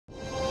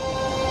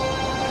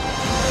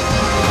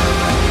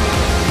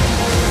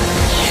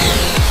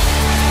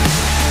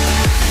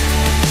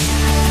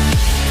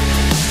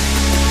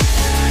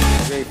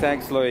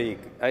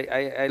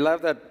I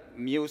love that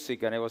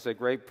music, and it was a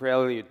great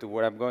prelude to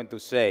what I'm going to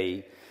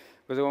say.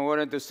 Because what I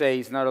wanted to say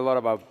is not a lot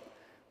about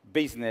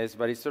business,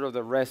 but it's sort of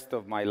the rest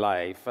of my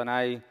life.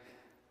 And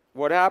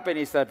what happened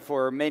is that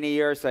for many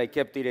years I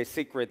kept it a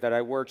secret that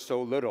I worked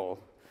so little.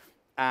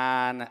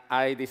 And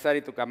I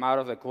decided to come out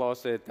of the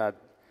closet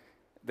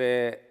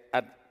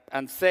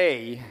and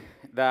say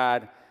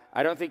that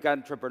I don't think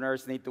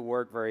entrepreneurs need to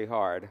work very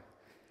hard.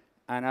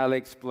 And I'll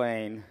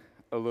explain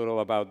a little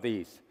about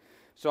this.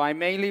 So I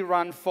mainly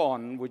run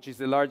Fon, which is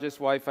the largest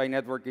Wi-Fi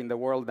network in the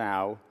world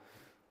now.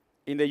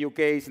 In the UK,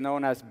 it's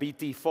known as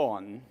BT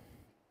Fon.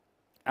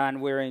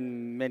 And we're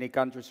in many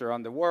countries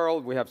around the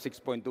world. We have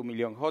 6.2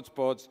 million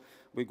hotspots.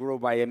 We grew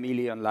by 1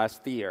 million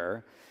last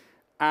year.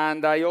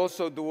 And I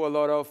also do a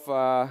lot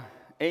of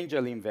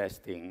angel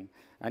investing.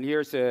 And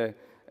here's a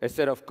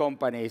set of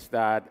companies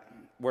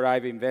where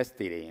I've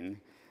invested in.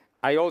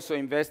 I also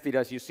invested,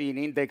 as you see, in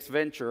Index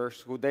Ventures,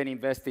 who then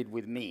invested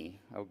with me.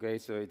 Okay,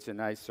 so it's a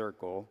nice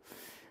circle.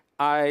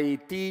 I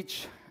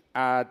teach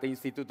at the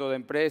Instituto de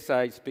Empresa.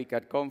 I speak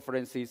at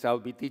conferences. I'll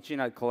be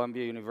teaching at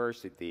Columbia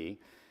University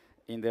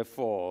in the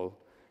fall.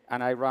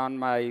 And I run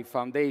my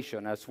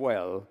foundation as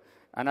well.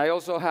 And I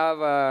also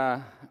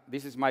have,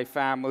 this is my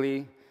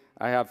family.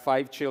 I have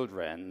 5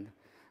 children.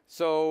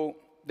 So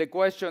the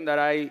question that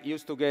I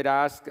used to get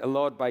asked a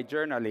lot by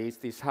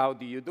journalists is, how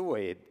do you do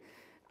it?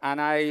 And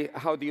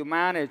how do you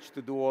manage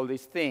to do all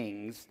these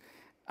things?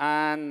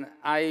 And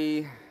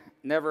I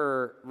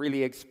never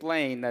really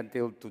explained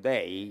until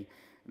today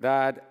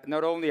that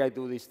not only I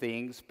do these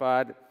things,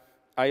 but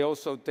I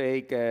also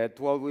take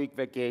 12-week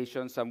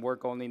vacations and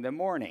work only in the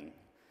morning.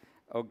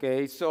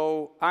 Okay,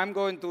 so I'm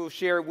going to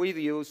share with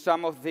you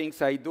some of the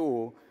things I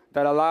do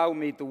that allow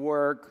me to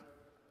work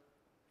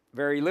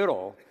very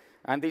little.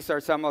 And these are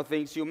some of the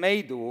things you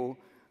may do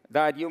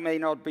that you may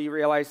not be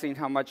realizing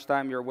how much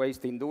time you're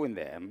wasting doing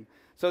them.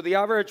 So the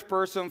average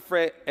person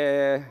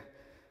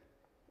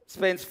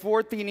spends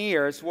 14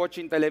 years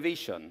watching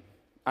television,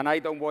 and I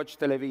don't watch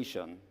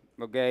television,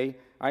 okay?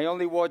 I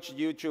only watch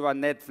YouTube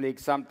and Netflix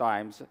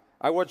sometimes.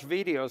 I watch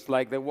videos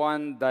like the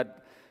one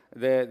that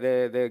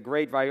the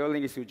great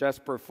violinist who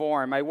just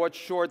performed. I watch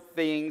short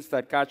things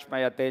that catch my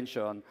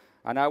attention,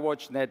 and I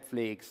watch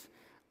Netflix.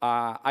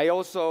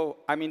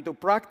 I'm into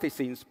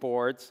practicing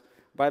sports,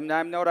 but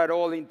I'm not at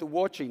all into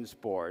watching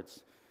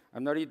sports.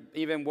 I'm not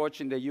even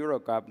watching the Euro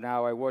Cup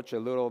now. I watch a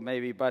little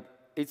maybe,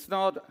 but it's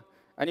not.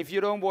 And if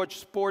you don't watch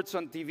sports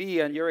on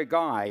TV and you're a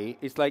guy,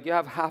 it's like you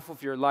have half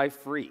of your life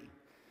free.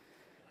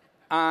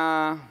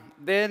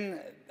 Then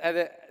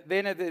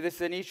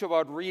there's an issue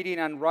about reading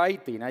and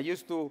writing. I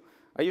used to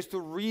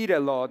read a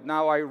lot.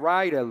 Now I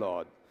write a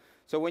lot.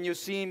 So when you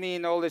see me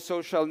in all the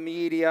social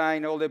media,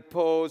 in all the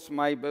posts,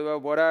 my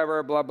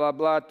whatever, blah, blah,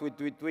 blah,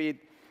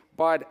 tweet,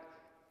 but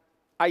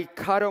I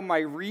cut on my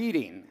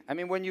reading. I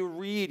mean, when you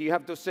read, you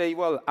have to say,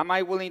 well, am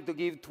I willing to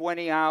give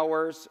 20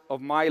 hours of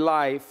my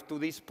life to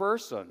this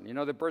person,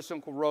 the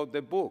person who wrote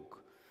the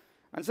book?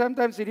 And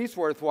sometimes it is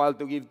worthwhile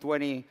to give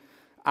 20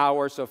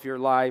 hours of your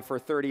life or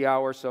 30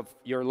 hours of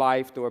your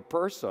life to a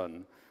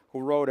person who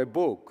wrote a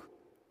book.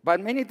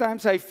 But many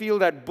times I feel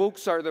that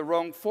books are the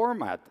wrong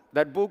format,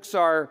 that books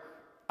are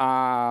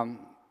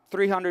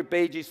 300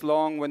 pages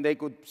long when they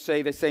could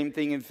say the same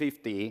thing in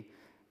 50,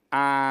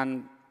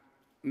 and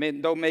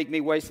don't make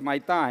me waste my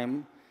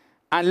time,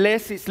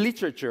 unless it's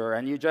literature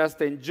and you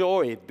just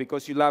enjoy it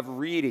because you love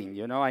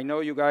reading. I know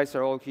you guys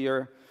are all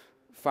here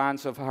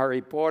fans of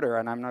Harry Potter,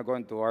 and I'm not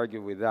going to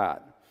argue with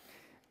that.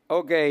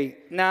 Okay,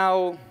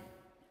 now,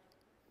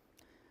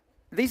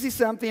 this is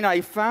something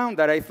I found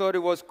that I thought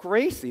it was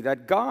crazy,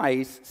 that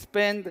guys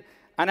spend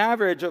an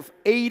average of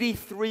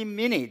 83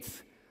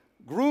 minutes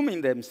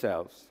grooming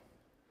themselves.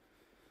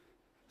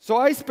 So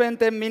I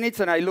spend 10 minutes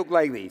and I look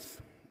like this.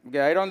 Okay,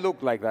 I don't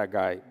look like that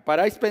guy, but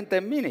I spend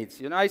 10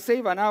 minutes. I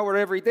save an hour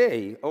every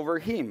day over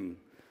him.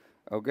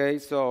 Okay,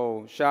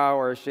 so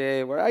shower,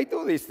 shave, I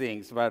do these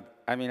things,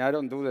 but I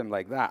don't do them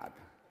like that.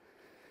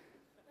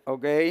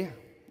 Okay,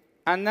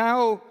 and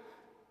now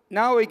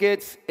it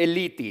gets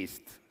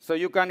elitist. So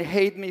you can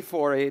hate me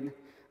for it,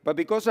 but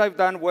because I've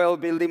done well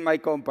building my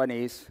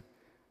companies,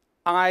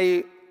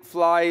 I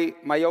fly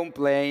my own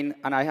plane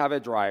and I have a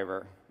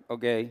driver.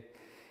 Okay.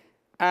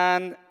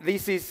 And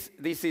this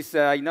is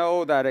I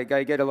know that I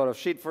get a lot of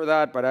shit for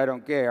that, but I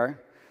don't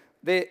care.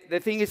 The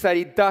thing is that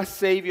it does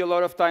save you a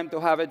lot of time to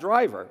have a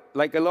driver.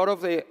 Like a lot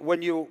of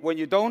when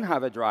you don't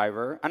have a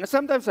driver, and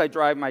sometimes I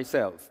drive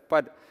myself,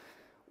 but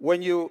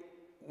when you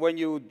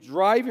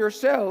drive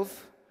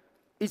yourself,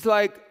 it's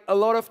like a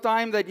lot of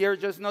time that you're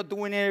just not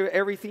doing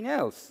everything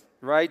else,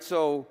 right?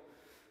 So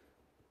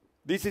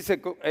this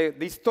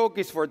talk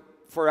is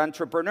for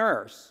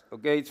entrepreneurs.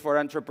 Okay, it's for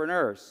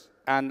entrepreneurs.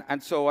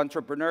 And so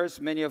entrepreneurs,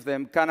 many of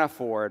them can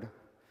afford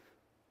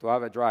to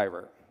have a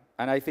driver.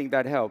 And I think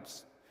that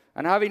helps.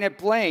 And having a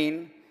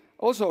plane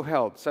also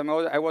helps.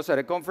 I was at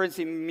a conference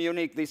in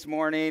Munich this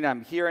morning.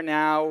 I'm here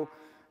now.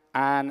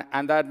 And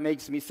that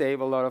makes me save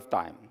a lot of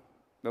time.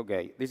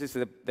 Okay, this is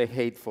the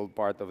hateful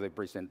part of the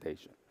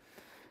presentation.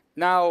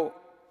 Now,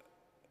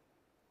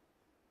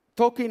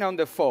 talking on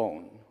the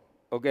phone,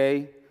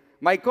 okay?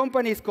 My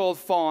company is called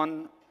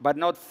Fon, but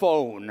not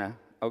phone,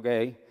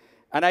 okay?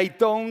 And I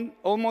don't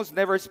almost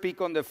never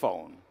speak on the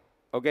phone,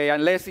 okay?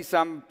 Unless it's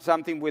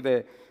something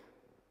with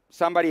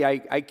somebody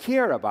I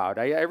care about.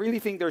 I really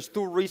think there's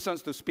two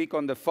reasons to speak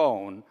on the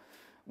phone.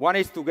 One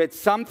is to get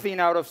something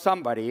out of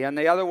somebody, and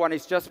the other one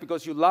is just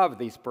because you love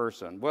this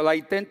person. Well, I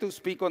tend to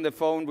speak on the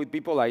phone with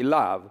people I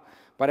love,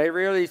 but I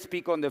rarely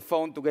speak on the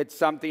phone to get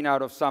something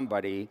out of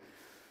somebody.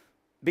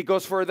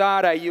 Because for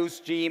that, I use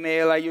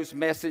Gmail, I use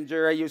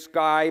Messenger, I use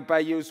Skype, I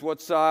use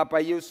WhatsApp, I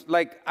use,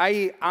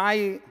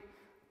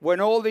 when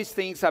all these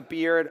things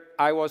appeared,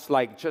 I was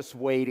like just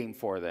waiting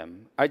for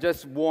them. I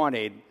just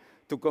wanted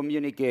to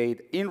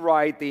communicate in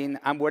writing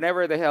and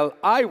whenever the hell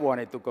I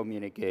wanted to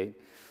communicate.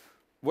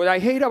 What I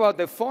hate about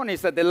the phone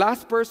is that the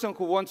last person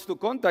who wants to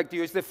contact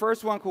you is the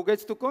first one who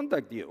gets to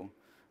contact you,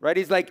 right?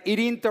 It's like it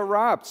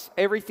interrupts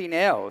everything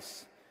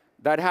else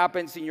that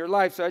happens in your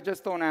life, so I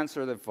just don't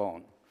answer the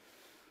phone.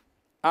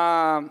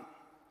 I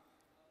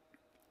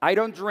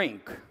don't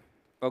drink,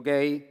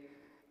 okay?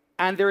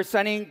 And there's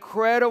an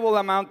incredible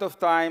amount of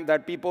time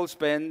that people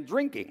spend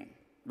drinking,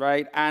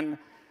 right? And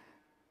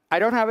I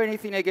don't have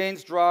anything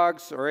against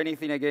drugs or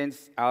anything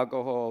against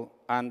alcohol.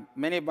 And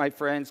many of my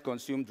friends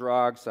consume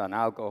drugs and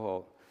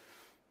alcohol.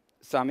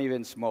 Some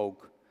even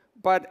smoke.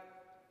 And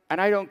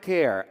I don't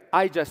care.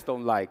 I just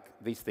don't like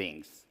these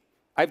things.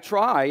 I've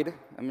tried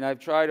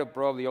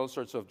probably all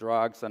sorts of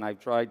drugs, and I've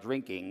tried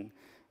drinking,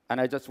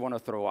 and I just want to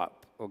throw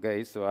up.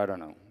 Okay, so I don't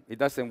know. It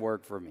doesn't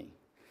work for me.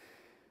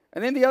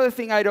 And then the other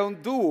thing I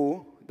don't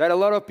do, that a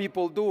lot of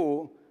people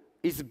do,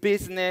 is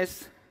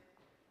business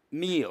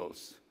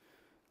meals.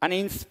 And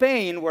in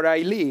Spain, where I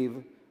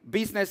live,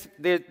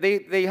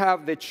 they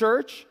have the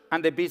church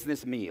and the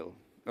business meal,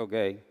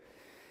 okay?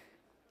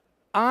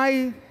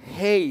 I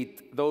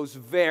hate those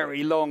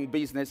very long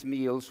business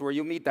meals where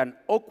you meet an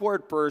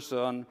awkward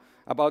person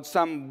about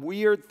some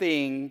weird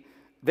thing.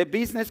 The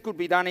business could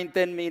be done in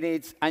 10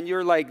 minutes, and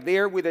you're like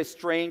there with a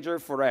stranger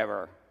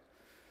forever.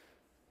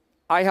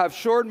 I have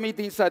short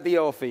meetings at the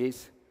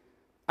office,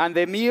 and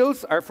the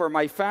meals are for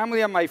my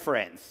family and my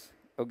friends.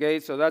 Okay,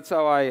 so that's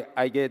how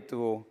I get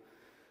to.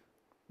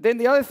 Then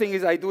the other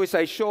thing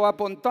I show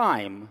up on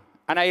time,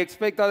 and I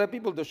expect other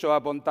people to show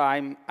up on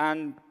time,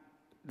 and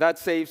that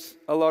saves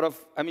a lot of,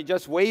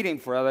 just waiting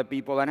for other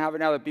people and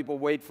having other people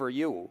wait for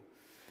you.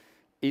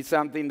 Is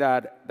something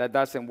that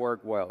doesn't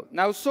work well.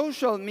 Now,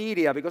 social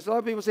media, because a lot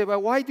of people say,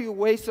 well, why do you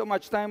waste so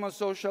much time on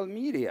social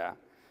media?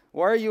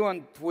 Why are you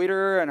on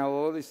Twitter and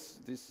all this?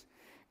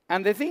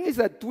 And the thing is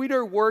that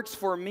Twitter works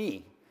for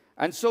me,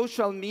 and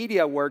social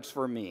media works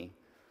for me.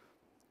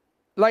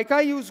 Like,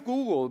 I use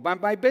Google, but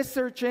my best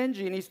search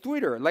engine is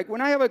Twitter. Like, when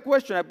I have a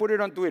question, I put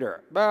it on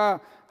Twitter.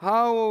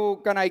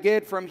 How can I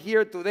get from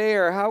here to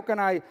there? How can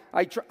I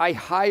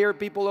hire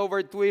people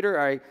over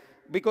Twitter?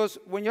 Because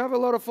when you have a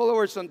lot of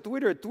followers on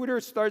Twitter,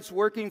 Twitter starts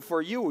working for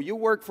you. You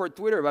work for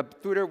Twitter,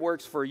 but Twitter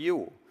works for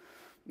you.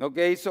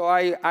 Okay, so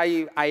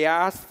I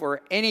ask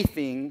for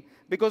anything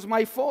because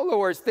my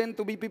followers tend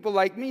to be people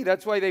like me.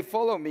 That's why they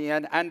follow me.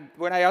 And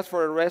when I ask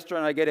for a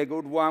restaurant, I get a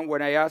good one.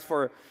 When I ask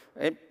for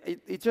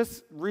it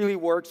just really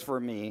works for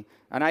me.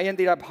 And I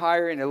ended up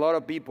hiring a lot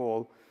of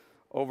people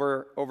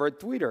over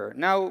Twitter.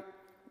 Now,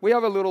 we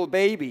have a little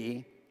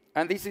baby.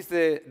 And this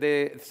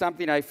is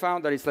something I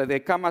found that is like the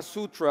Kama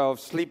Sutra of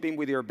sleeping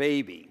with your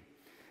baby,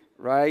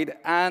 right?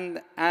 And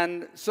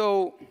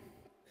so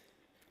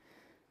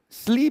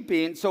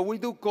sleeping, so we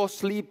do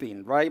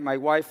co-sleeping, right? My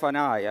wife and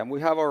I, and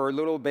we have our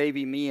little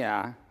baby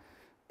Mia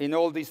in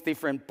all these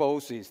different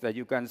poses that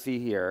you can see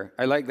here.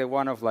 I like the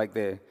one of like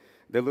the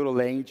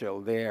little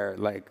angel there,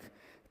 like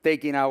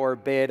taking our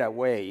bed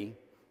away.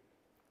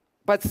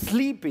 But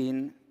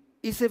sleeping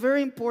is a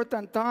very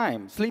important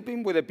time,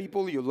 sleeping with the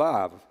people you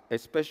love,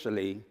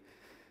 especially.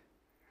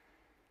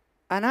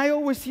 And I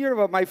always hear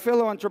about my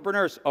fellow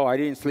entrepreneurs, oh, I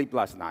didn't sleep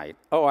last night.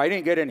 Oh, I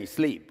didn't get any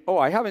sleep. Oh,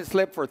 I haven't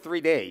slept for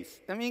 3 days.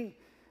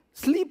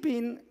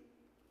 Sleeping,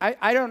 I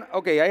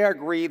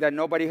agree that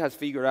nobody has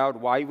figured out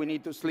why we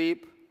need to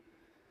sleep.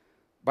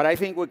 But I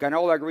think we can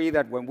all agree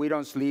that when we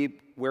don't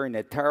sleep, we're in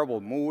a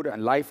terrible mood,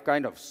 and life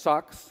kind of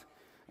sucks.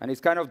 And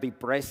it's kind of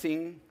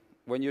depressing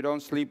when you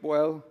don't sleep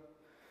well.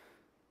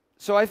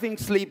 So I think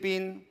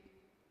sleeping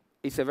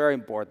is a very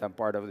important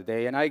part of the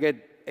day, and I get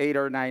 8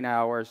 or 9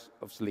 hours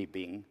of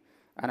sleeping,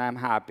 and I'm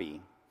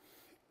happy.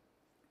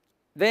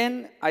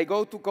 Then I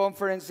go to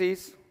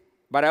conferences,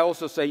 but I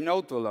also say no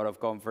to a lot of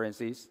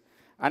conferences,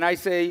 and I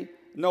say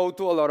no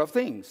to a lot of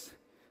things,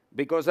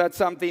 because that's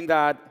something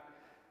that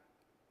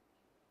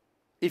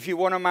if you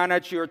want to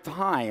manage your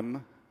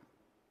time,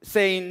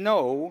 saying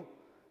no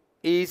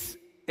is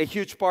a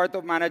huge part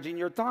of managing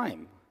your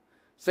time.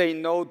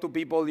 Saying no to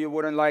people you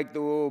wouldn't like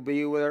to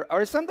be with,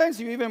 or sometimes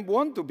you even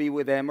want to be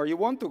with them, or you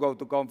want to go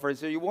to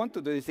conference, or you want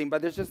to do this thing,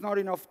 but there's just not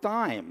enough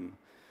time.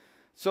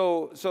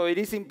 So it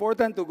is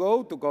important to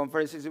go to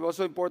conferences. It's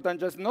also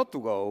important just not to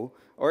go,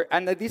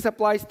 and this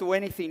applies to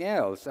anything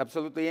else,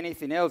 absolutely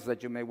anything else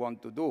that you may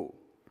want to do.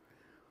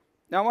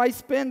 Now, I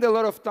spend a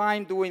lot of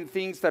time doing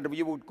things that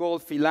you would call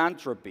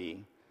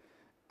philanthropy.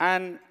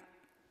 And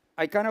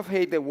I kind of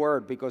hate the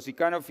word because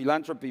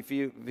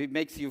philanthropy it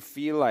makes you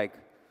feel like,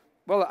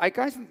 well, I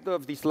kind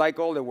of dislike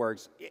all the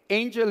words.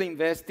 Angel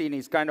investing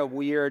is kind of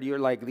weird. You're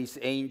like this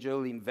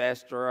angel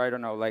investor. I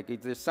don't know, like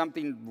there's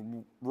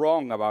something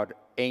wrong about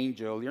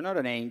angel. You're not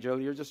an angel.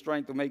 You're just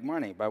trying to make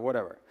money, but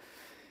whatever.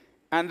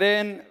 And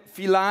then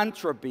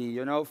philanthropy,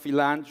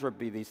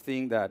 philanthropy, this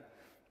thing that.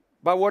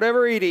 But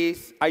whatever it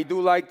is, I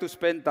do like to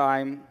spend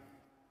time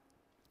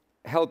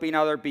helping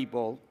other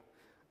people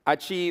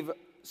achieve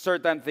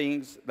certain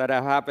things that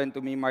have happened to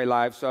me in my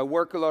life. So I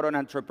work a lot on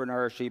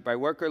entrepreneurship. I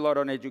work a lot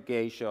on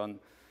education.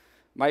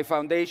 My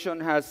foundation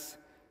has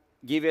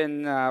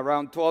given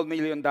around $12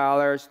 million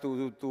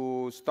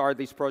to start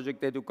this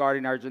project, Educar,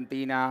 in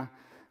Argentina.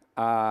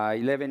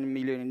 11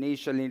 million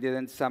initially,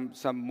 then some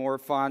more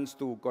funds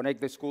to connect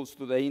the schools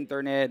to the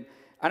internet.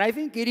 And I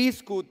think it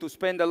is good to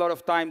spend a lot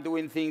of time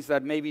doing things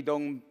that maybe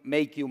don't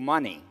make you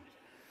money.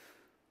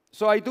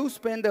 So I do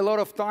spend a lot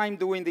of time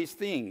doing these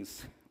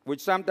things,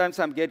 which sometimes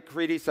I get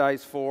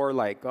criticized for,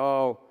 like,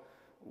 oh,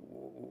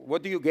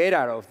 what do you get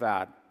out of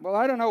that? Well,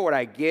 I don't know what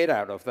I get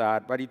out of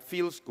that, but it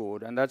feels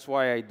good, and that's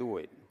why I do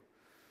it.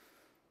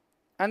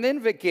 And then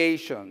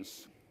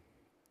vacations.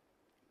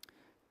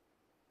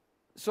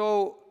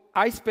 So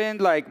I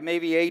spend like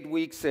maybe 8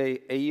 weeks a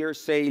year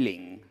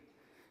sailing.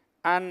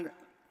 And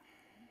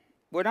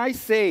when I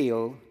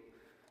sail,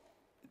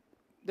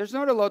 there's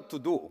not a lot to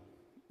do,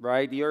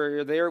 right?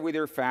 You're there with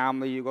your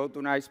family, you go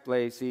to nice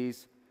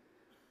places.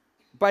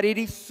 But it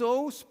is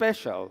so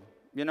special,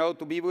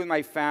 to be with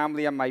my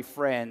family and my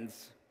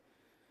friends.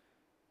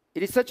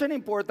 It is such an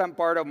important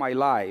part of my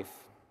life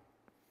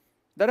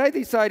that I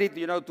decided,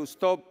 to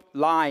stop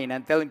lying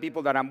and telling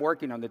people that I'm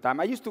working on the time.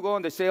 I used to go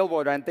on the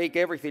sailboat and take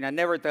everything and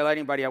never tell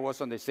anybody I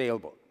was on the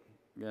sailboat,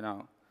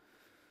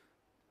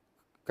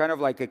 Kind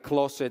of like a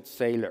closet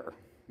sailor,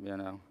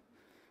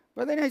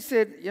 But then I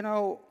said,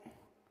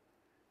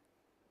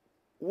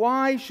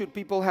 why should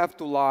people have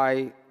to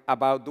lie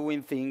about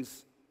doing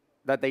things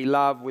that they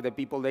love with the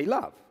people they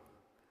love?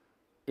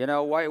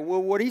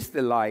 What is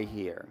the lie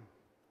here?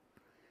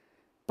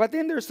 But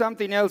then there's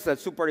something else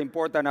that's super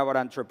important about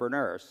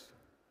entrepreneurs.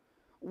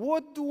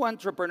 What do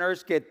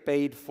entrepreneurs get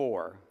paid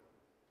for?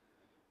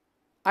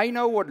 I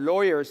know what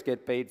lawyers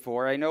get paid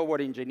for. I know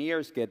what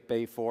engineers get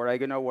paid for. I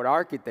know what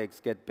architects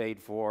get paid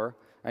for.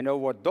 I know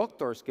what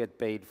doctors get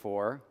paid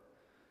for.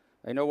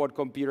 I know what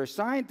computer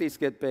scientists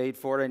get paid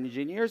for and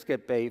engineers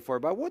get paid for.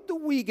 But what do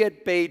we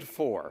get paid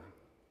for?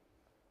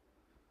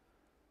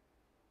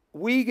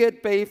 We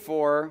get paid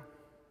for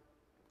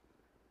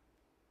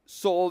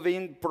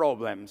solving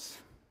problems,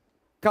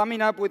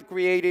 coming up with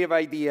creative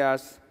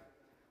ideas.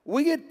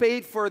 We get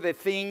paid for the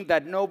thing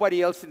that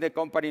nobody else in the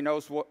company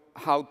knows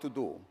how to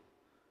do.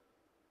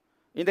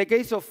 In the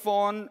case of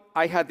Fon,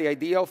 I had the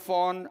idea of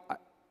Fon.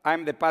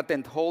 I'm the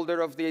patent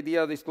holder of the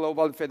idea of this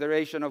global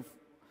federation of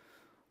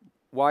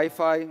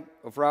Wi-Fi,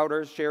 of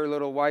routers, share a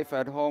little Wi-Fi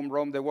at home,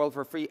 roam the world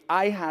for free.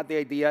 I had the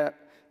idea,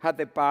 had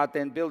the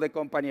patent, built a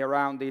company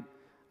around it.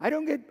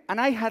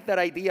 And I had that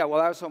idea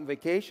while I was on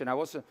vacation. I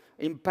was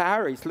in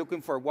Paris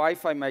looking for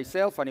Wi-Fi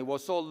myself, and it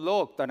was all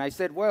locked. And I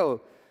said,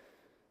 well,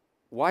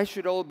 why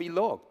should all be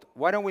locked?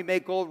 Why don't we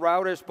make all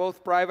routers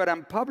both private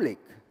and public?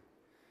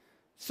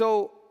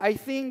 So I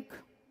think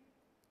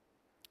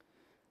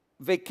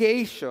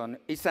vacation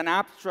is an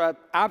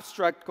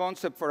abstract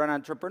concept for an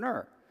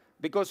entrepreneur.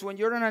 Because when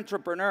you're an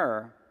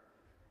entrepreneur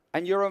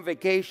and you're on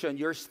vacation,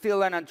 you're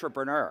still an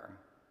entrepreneur.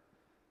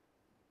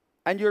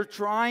 And you're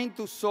trying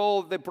to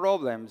solve the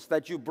problems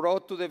that you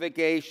brought to the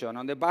vacation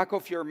on the back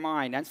of your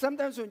mind. And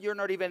sometimes when you're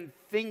not even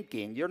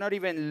thinking, you're not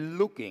even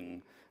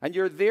looking, and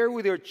you're there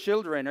with your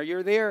children, or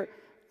you're there,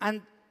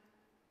 and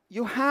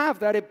you have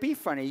that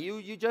epiphany.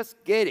 You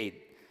just get it.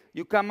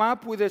 You come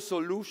up with a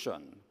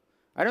solution.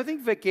 I don't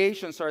think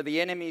vacations are the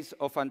enemies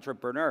of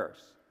entrepreneurs.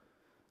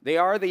 They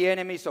are the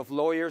enemies of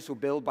lawyers who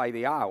bill by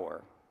the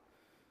hour.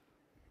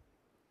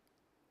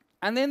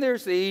 And then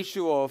there's the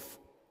issue of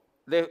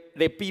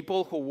the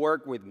people who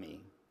work with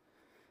me.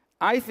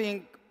 I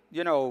think,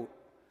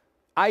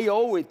 I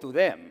owe it to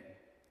them.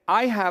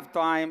 I have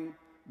time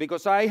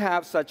because I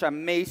have such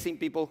amazing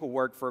people who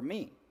work for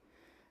me.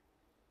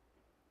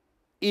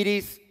 It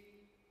is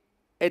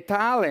a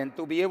talent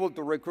to be able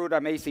to recruit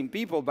amazing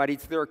people, but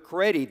it's their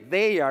credit.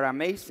 They are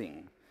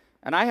amazing.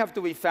 And I have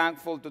to be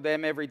thankful to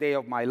them every day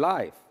of my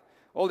life.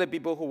 All the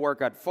people who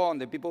work at Fon,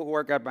 the people who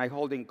work at my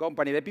holding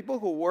company, the people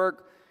who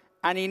work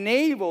and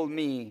enable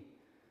me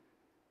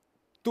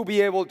to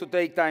be able to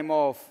take time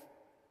off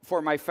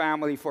for my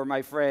family, for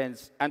my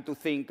friends, and to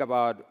think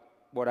about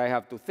what I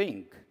have to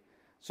think.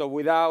 So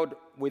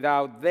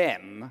without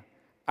them,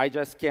 I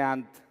just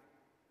can't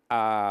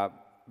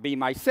be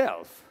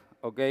myself,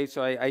 okay?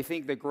 So I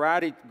think the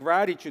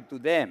gratitude to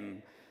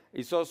them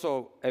is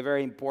also a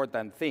very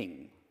important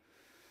thing.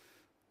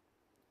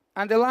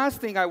 And the last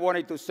thing I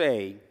wanted to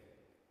say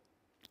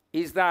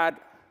is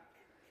that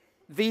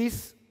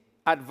this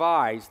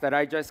advice that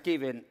I just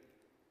given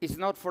is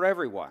not for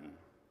everyone.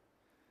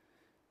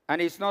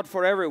 And it's not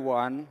for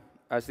everyone,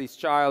 as this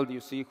child you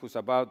see who's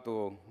about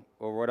to,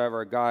 or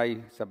whatever guy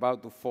is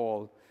about to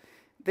fall.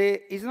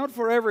 It's not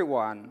for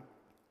everyone,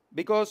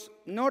 because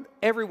not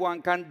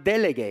everyone can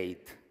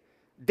delegate.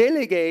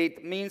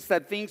 Delegate means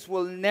that things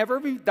will never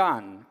be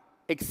done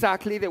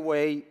exactly the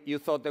way you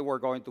thought they were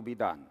going to be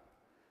done.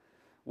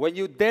 When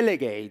you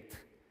delegate,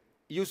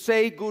 you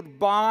say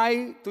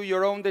goodbye to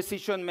your own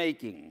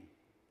decision-making.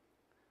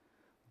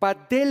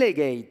 But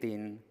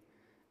delegating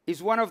is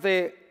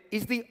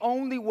the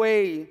only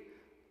way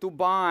to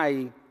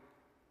buy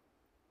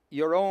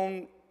your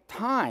own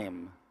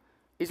time.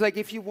 It's like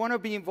if you want to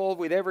be involved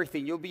with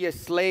everything, you'll be a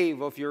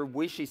slave of your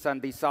wishes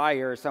and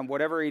desires and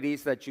whatever it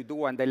is that you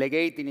do. And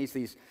delegating is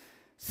this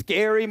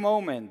scary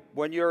moment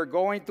when you're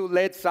going to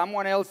let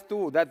someone else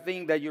do that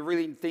thing that you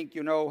really think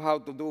you know how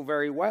to do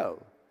very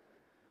well.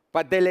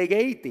 But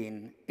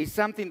delegating is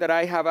something that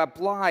I have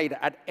applied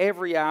at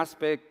every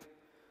aspect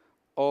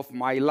of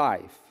my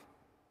life.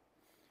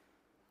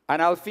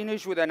 And I'll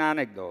finish with an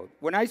anecdote.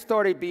 When I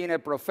started being a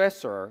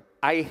professor,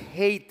 I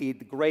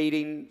hated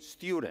grading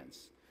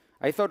students.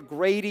 I thought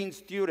grading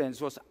students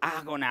was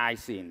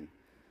agonizing.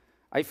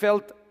 I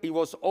felt it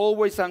was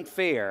always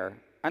unfair,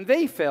 and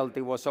they felt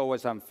it was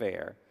always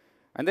unfair.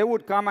 And they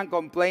would come and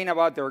complain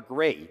about their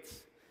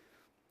grades.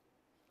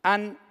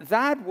 And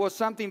that was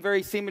something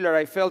very similar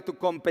I felt to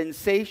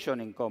compensation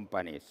in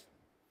companies.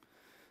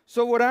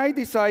 So what I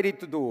decided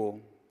to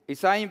do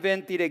is I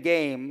invented a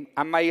game,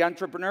 and my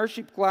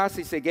entrepreneurship class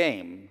is a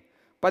game.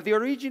 But the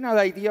original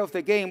idea of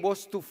the game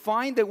was to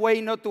find a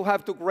way not to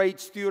have to grade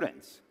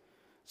students.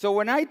 So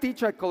when I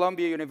teach at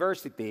Columbia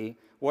University,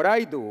 what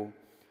I do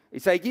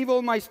is I give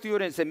all my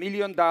students $1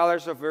 million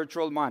of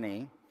virtual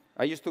money.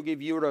 I used to give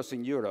euros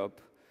in Europe.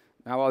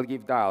 Now I'll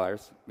give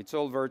dollars. It's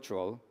all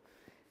virtual.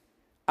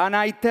 And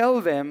I tell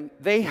them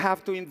they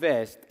have to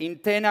invest in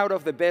 10 out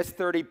of the best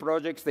 30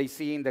 projects they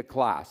see in the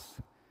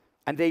class.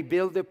 And they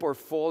build a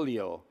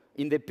portfolio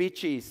in the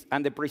pitches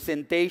and the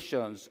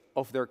presentations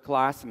of their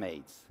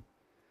classmates.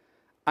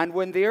 And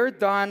when they're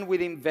done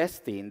with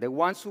investing, the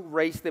ones who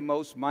raise the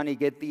most money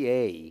get the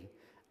A.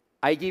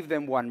 I give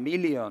them $1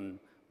 million,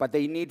 but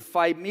they need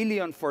 $5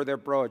 million for their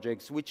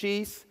projects, which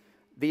is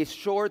the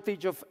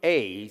shortage of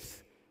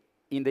A's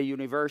in the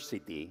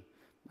university.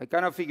 I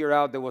kind of figured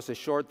out there was a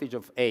shortage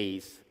of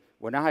A's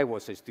when I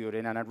was a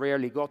student, and I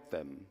rarely got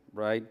them,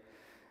 right?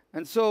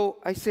 And so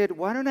I said,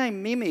 why don't I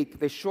mimic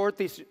the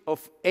shortage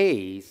of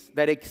A's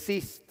that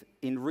exist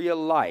in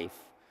real life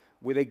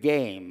with a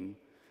game?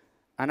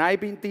 And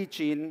I've been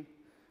teaching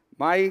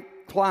my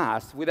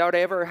class without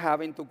ever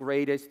having to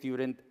grade a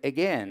student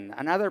again.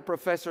 Another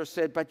professor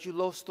said, but you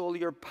lost all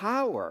your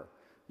power.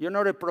 You're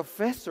not a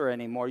professor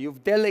anymore.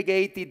 You've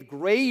delegated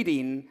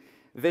grading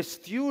the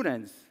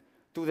students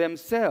to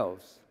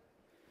themselves.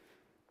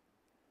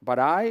 But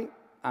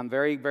I'm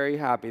very, very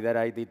happy that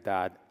I did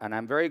that. And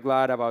I'm very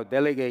glad about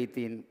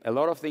delegating a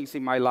lot of things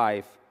in my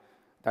life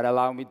that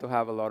allow me to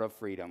have a lot of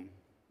freedom.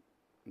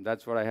 And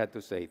that's what I had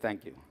to say.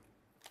 Thank you.